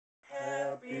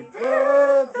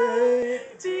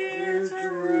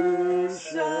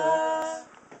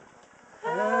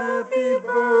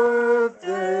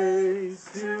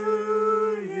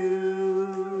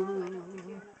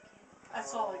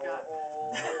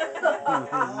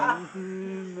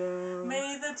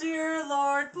May the dear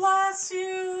Lord bless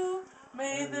you.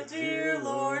 May the dear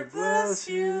Lord bless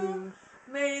you.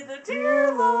 May the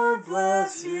dear Lord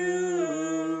bless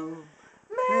you.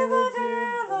 May the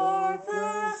dear Lord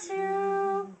bless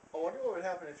you. I wonder what would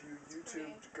happen if you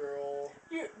YouTubed girl.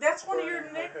 That's one of your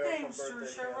burning her hair nicknames, from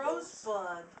birthday Trisha. candles.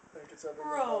 Rosebud. Think it's ever been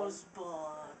done?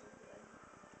 Rosebud.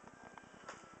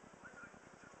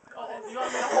 Oh, you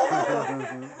want me to hold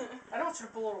it? I don't want you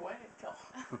to blow it away. Go.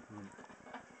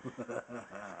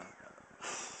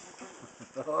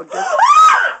 Okay.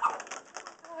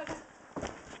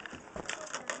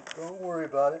 Don't worry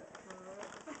about it.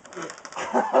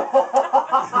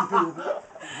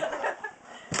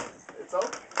 It's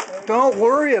okay. Don't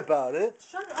worry about it.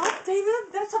 Shut up,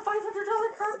 David. That's a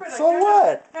 $500 carpet. So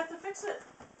what? I have to fix it.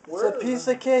 It's a piece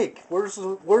of cake. Where's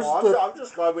the? I'm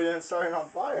just glad we didn't start it on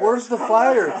fire. Where's the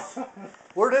fire?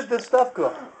 Where did the stuff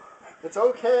go? It's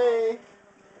okay.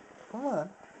 Come on.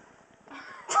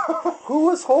 Who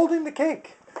was holding the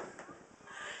cake?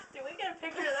 Did we get a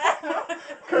picture of that?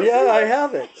 Yeah, I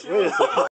have it. Wait a second.